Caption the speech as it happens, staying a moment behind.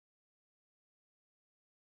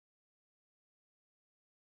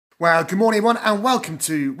Well, good morning everyone and welcome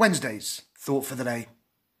to Wednesday's Thought for the Day.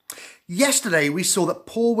 Yesterday we saw that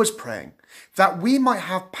Paul was praying that we might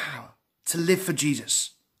have power to live for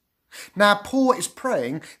Jesus. Now Paul is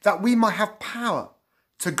praying that we might have power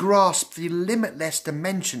to grasp the limitless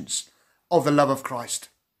dimensions of the love of Christ.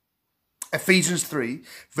 Ephesians 3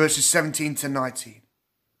 verses 17 to 19.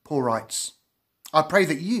 Paul writes, I pray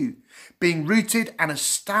that you, being rooted and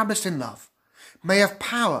established in love, may have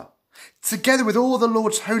power, together with all the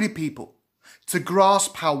Lord's holy people, to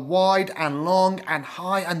grasp how wide and long and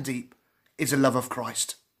high and deep is the love of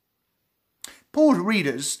Christ. Paul's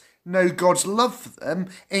readers know God's love for them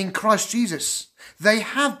in Christ Jesus. They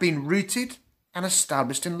have been rooted and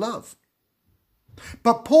established in love.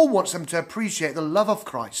 But Paul wants them to appreciate the love of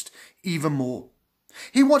Christ even more.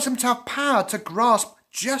 He wants them to have power to grasp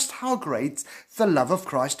just how great the love of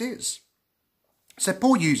Christ is. So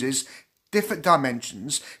Paul uses different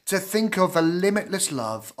dimensions to think of the limitless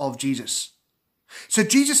love of Jesus. So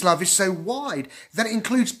Jesus' love is so wide that it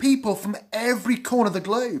includes people from every corner of the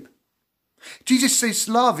globe. Jesus'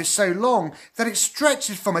 love is so long that it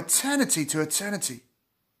stretches from eternity to eternity.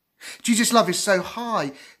 Jesus' love is so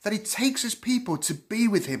high that he takes his people to be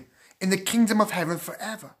with him in the kingdom of heaven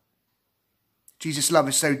forever. Jesus' love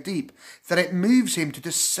is so deep that it moves him to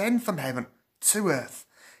descend from heaven to earth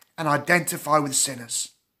and identify with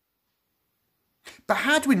sinners. But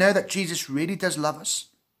how do we know that Jesus really does love us?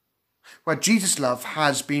 Well, Jesus' love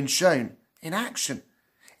has been shown in action,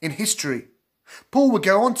 in history. Paul would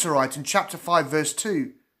go on to write in chapter 5 verse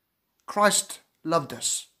 2, Christ loved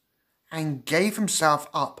us and gave himself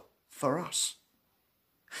up for us.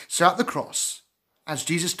 So at the cross, as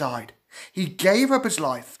Jesus died, he gave up his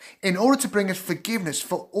life in order to bring us forgiveness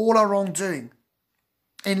for all our wrongdoing.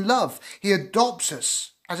 In love, he adopts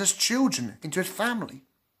us as his children into his family.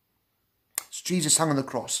 As Jesus hung on the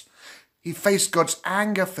cross, he faced God's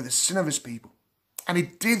anger for the sin of his people. And he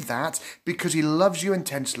did that because he loves you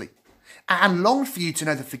intensely and longed for you to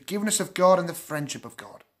know the forgiveness of God and the friendship of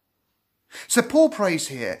God. So Paul prays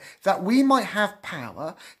here that we might have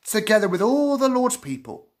power, together with all the Lord's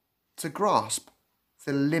people, to grasp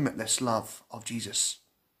the limitless love of Jesus.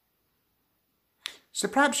 So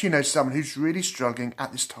perhaps you know someone who's really struggling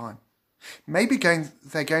at this time. Maybe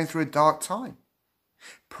they're going through a dark time.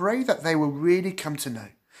 Pray that they will really come to know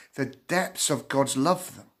the depths of God's love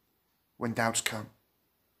for them when doubts come.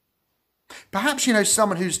 Perhaps you know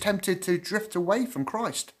someone who's tempted to drift away from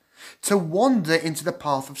Christ, to wander into the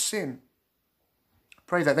path of sin.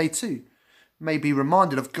 Pray that they too may be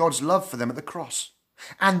reminded of God's love for them at the cross,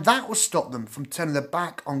 and that will stop them from turning their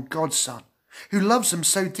back on God's Son, who loves them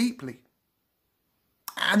so deeply.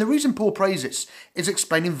 And the reason Paul prays this is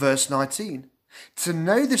explained in verse 19. To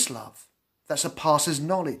know this love that surpasses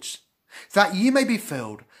knowledge, that you may be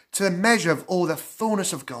filled to the measure of all the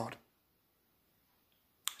fullness of God.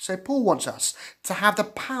 So Paul wants us to have the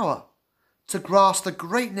power to grasp the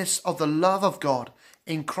greatness of the love of God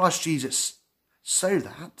in Christ Jesus, so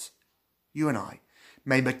that you and I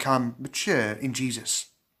may become mature in Jesus.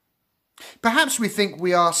 Perhaps we think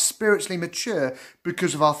we are spiritually mature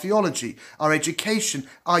because of our theology, our education,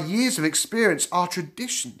 our years of experience, our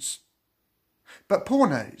traditions. But Paul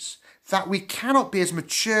knows that we cannot be as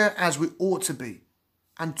mature as we ought to be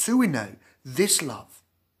until we know this love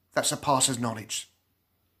that surpasses knowledge.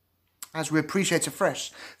 As we appreciate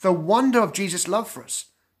afresh the wonder of Jesus' love for us,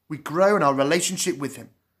 we grow in our relationship with him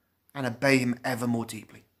and obey him ever more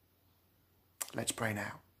deeply. Let's pray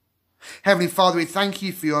now. Heavenly Father, we thank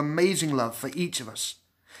you for your amazing love for each of us,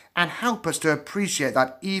 and help us to appreciate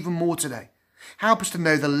that even more today. Help us to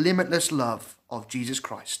know the limitless love of Jesus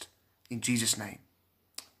Christ. In Jesus' name,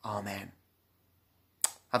 amen.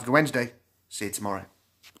 Have a good Wednesday. See you tomorrow.